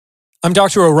I'm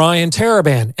Dr. Orion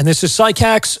Taraban, and this is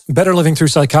PsychHacks, Better Living Through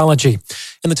Psychology.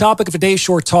 And the topic of today's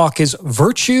short talk is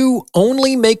virtue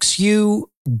only makes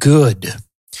you good.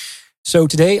 So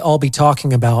today I'll be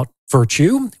talking about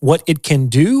virtue, what it can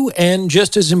do, and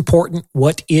just as important,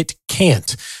 what it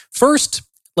can't. First,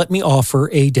 let me offer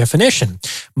a definition.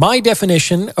 My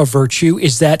definition of virtue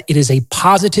is that it is a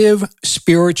positive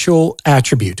spiritual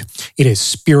attribute. It is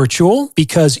spiritual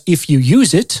because if you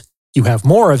use it, you have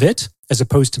more of it, as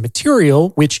opposed to material,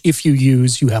 which if you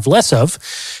use, you have less of.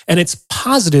 And it's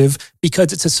positive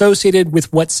because it's associated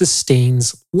with what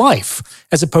sustains life,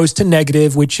 as opposed to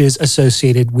negative, which is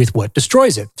associated with what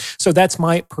destroys it. So that's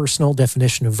my personal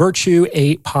definition of virtue,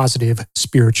 a positive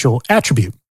spiritual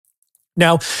attribute.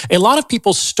 Now, a lot of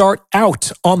people start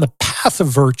out on the path of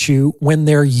virtue when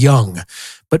they're young,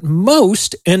 but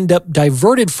most end up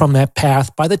diverted from that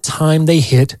path by the time they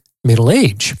hit middle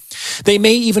age. They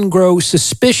may even grow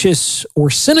suspicious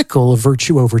or cynical of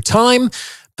virtue over time,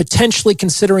 potentially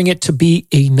considering it to be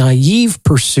a naive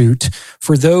pursuit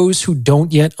for those who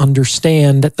don't yet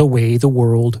understand the way the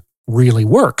world really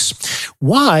works.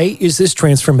 Why is this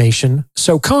transformation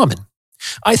so common?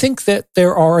 I think that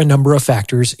there are a number of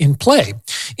factors in play.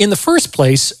 In the first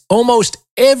place, almost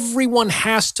everyone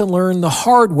has to learn the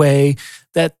hard way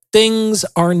that things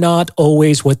are not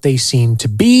always what they seem to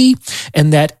be,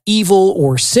 and that evil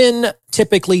or sin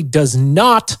typically does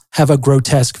not have a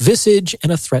grotesque visage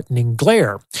and a threatening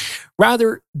glare.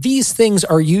 Rather, these things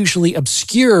are usually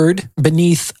obscured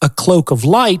beneath a cloak of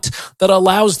light that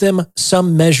allows them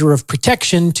some measure of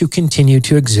protection to continue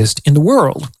to exist in the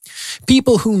world.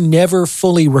 People who never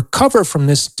fully recover from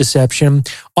this deception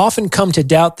often come to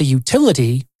doubt the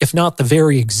utility, if not the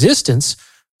very existence,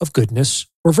 of goodness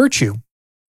or virtue.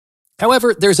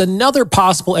 However, there's another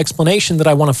possible explanation that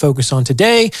I want to focus on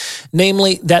today,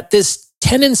 namely that this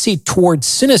tendency towards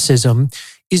cynicism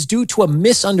is due to a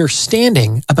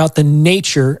misunderstanding about the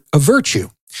nature of virtue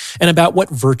and about what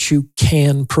virtue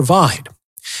can provide.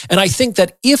 And I think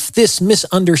that if this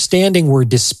misunderstanding were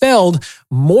dispelled,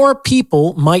 more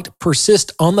people might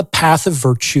persist on the path of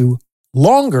virtue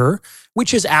longer,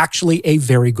 which is actually a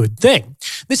very good thing.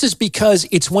 This is because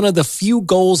it's one of the few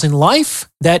goals in life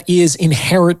that is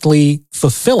inherently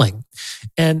fulfilling,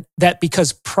 and that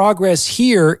because progress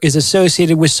here is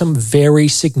associated with some very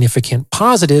significant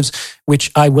positives,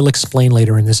 which I will explain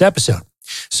later in this episode.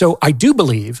 So I do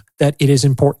believe that it is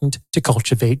important to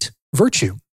cultivate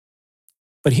virtue.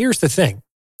 But here's the thing.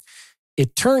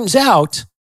 It turns out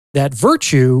that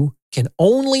virtue can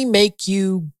only make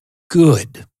you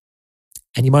good.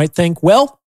 And you might think,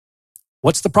 well,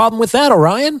 what's the problem with that,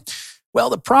 Orion? Well,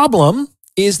 the problem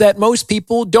is that most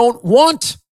people don't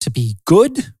want to be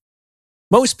good.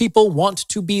 Most people want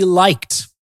to be liked,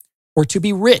 or to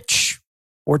be rich,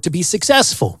 or to be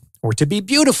successful, or to be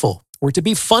beautiful, or to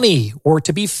be funny, or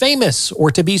to be famous,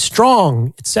 or to be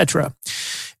strong, etc.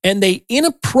 And they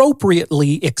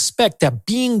inappropriately expect that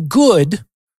being good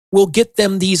will get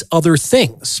them these other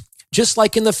things. Just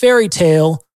like in the fairy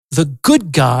tale, the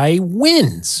good guy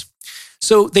wins.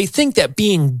 So they think that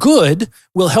being good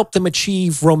will help them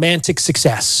achieve romantic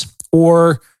success,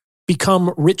 or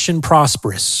become rich and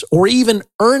prosperous, or even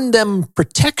earn them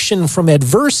protection from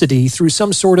adversity through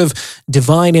some sort of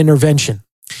divine intervention.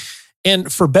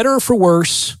 And for better or for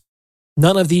worse,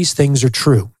 none of these things are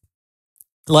true.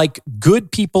 Like,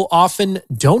 good people often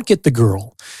don't get the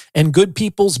girl, and good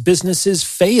people's businesses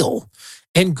fail,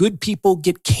 and good people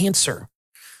get cancer.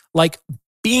 Like,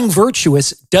 being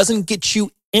virtuous doesn't get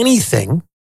you anything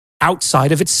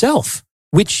outside of itself,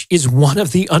 which is one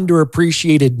of the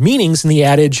underappreciated meanings in the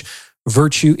adage,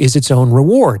 virtue is its own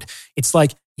reward. It's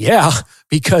like, yeah,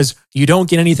 because you don't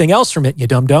get anything else from it, you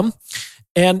dum-dum.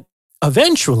 And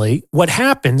eventually, what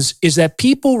happens is that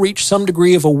people reach some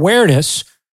degree of awareness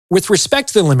with respect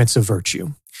to the limits of virtue.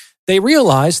 They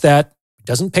realize that it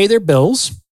doesn't pay their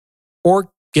bills,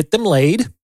 or get them laid,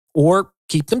 or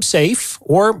keep them safe,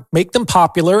 or make them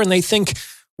popular, and they think,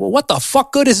 well, what the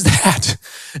fuck good is that?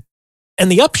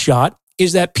 And the upshot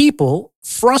is that people,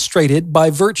 frustrated by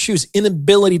virtue's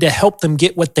inability to help them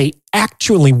get what they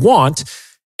actually want,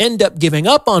 end up giving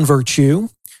up on virtue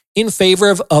in favor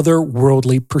of other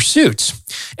worldly pursuits.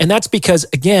 And that's because,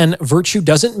 again, virtue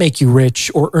doesn't make you rich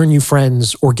or earn you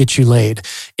friends or get you laid.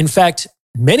 In fact,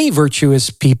 many virtuous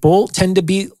people tend to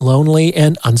be lonely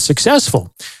and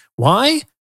unsuccessful. Why?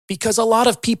 Because a lot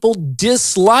of people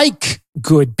dislike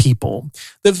good people.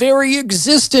 The very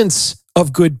existence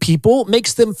of good people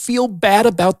makes them feel bad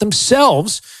about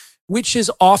themselves, which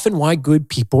is often why good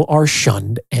people are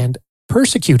shunned and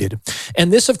persecuted.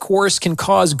 And this, of course, can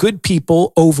cause good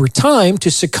people over time to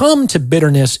succumb to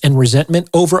bitterness and resentment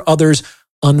over others'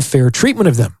 unfair treatment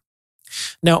of them.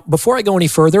 Now, before I go any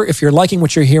further, if you're liking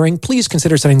what you're hearing, please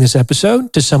consider sending this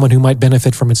episode to someone who might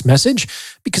benefit from its message,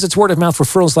 because it's word of mouth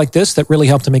referrals like this that really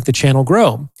help to make the channel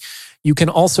grow. You can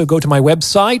also go to my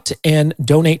website and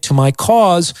donate to my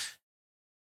cause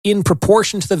in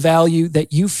proportion to the value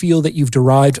that you feel that you've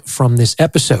derived from this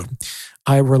episode.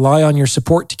 I rely on your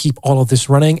support to keep all of this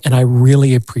running, and I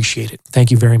really appreciate it.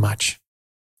 Thank you very much.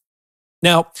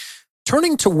 Now,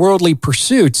 turning to worldly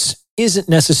pursuits isn't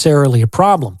necessarily a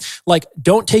problem. Like,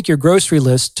 don't take your grocery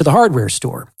list to the hardware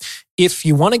store. If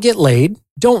you want to get laid,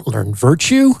 don't learn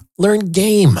virtue, learn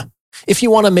game. If you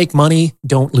want to make money,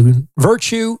 don't learn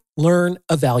virtue, learn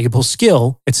a valuable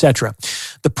skill, etc.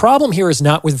 The problem here is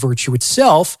not with virtue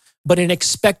itself, but in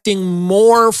expecting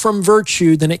more from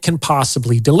virtue than it can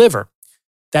possibly deliver.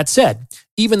 That said,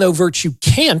 even though virtue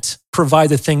can't provide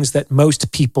the things that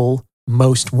most people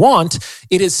most want,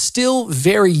 it is still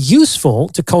very useful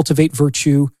to cultivate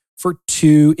virtue for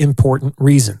two important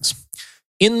reasons.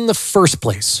 In the first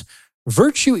place,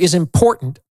 virtue is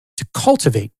important to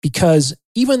cultivate because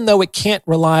even though it can't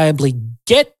reliably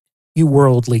get you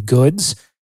worldly goods,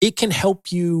 it can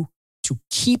help you to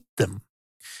keep them.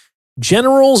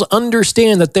 Generals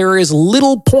understand that there is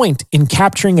little point in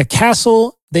capturing a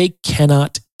castle they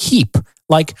cannot keep.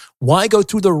 Like, why go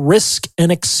through the risk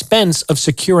and expense of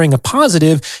securing a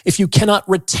positive if you cannot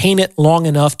retain it long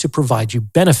enough to provide you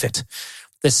benefit?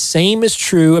 The same is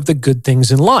true of the good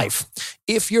things in life.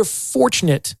 If you're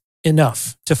fortunate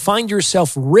enough to find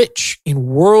yourself rich in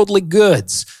worldly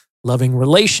goods, loving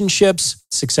relationships,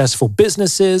 successful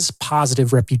businesses,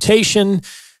 positive reputation,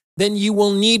 then you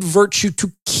will need virtue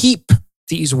to keep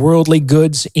these worldly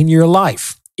goods in your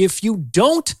life. If you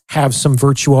don't have some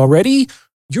virtue already,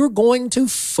 you're going to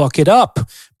fuck it up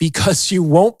because you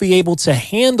won't be able to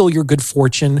handle your good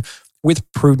fortune with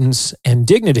prudence and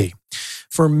dignity.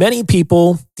 For many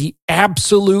people, the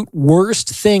absolute worst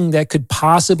thing that could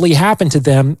possibly happen to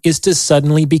them is to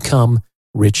suddenly become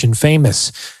rich and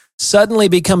famous. Suddenly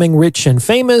becoming rich and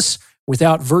famous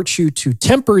without virtue to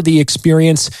temper the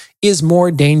experience is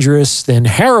more dangerous than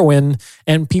heroin,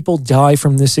 and people die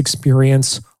from this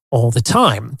experience all the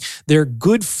time. Their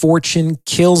good fortune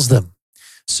kills them.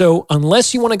 So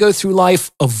unless you want to go through life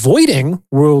avoiding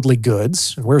worldly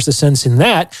goods, and where's the sense in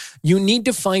that, you need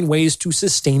to find ways to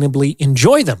sustainably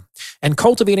enjoy them. And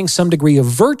cultivating some degree of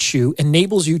virtue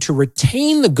enables you to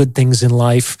retain the good things in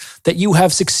life that you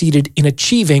have succeeded in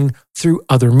achieving through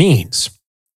other means.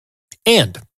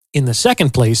 And in the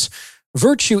second place,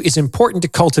 virtue is important to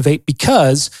cultivate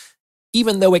because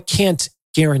even though it can't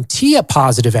guarantee a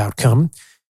positive outcome,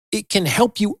 it can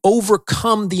help you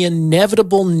overcome the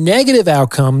inevitable negative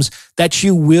outcomes that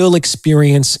you will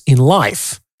experience in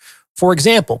life. For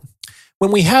example,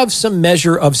 when we have some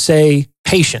measure of, say,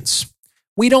 patience,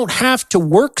 we don't have to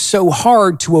work so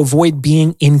hard to avoid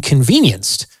being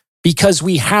inconvenienced because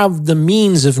we have the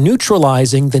means of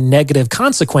neutralizing the negative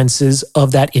consequences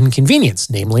of that inconvenience,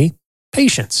 namely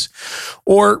patience.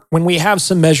 Or when we have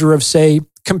some measure of, say,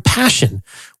 compassion,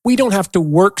 we don't have to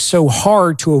work so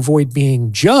hard to avoid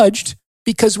being judged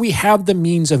because we have the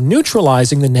means of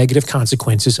neutralizing the negative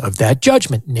consequences of that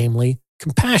judgment, namely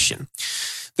compassion.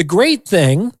 The great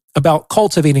thing about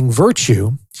cultivating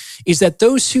virtue is that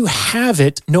those who have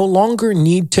it no longer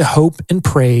need to hope and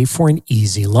pray for an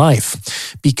easy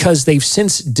life because they've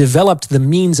since developed the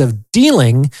means of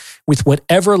dealing with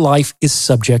whatever life is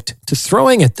subject to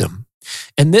throwing at them.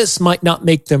 And this might not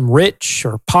make them rich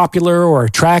or popular or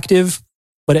attractive,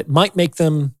 but it might make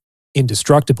them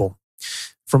indestructible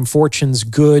from fortune's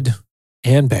good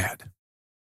and bad.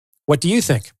 What do you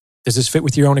think? Does this fit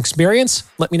with your own experience?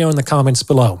 Let me know in the comments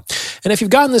below. And if you've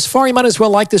gotten this far, you might as well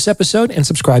like this episode and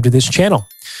subscribe to this channel.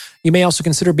 You may also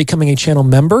consider becoming a channel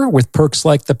member with perks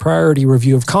like the priority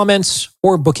review of comments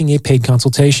or booking a paid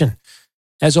consultation.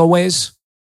 As always,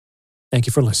 thank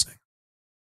you for listening.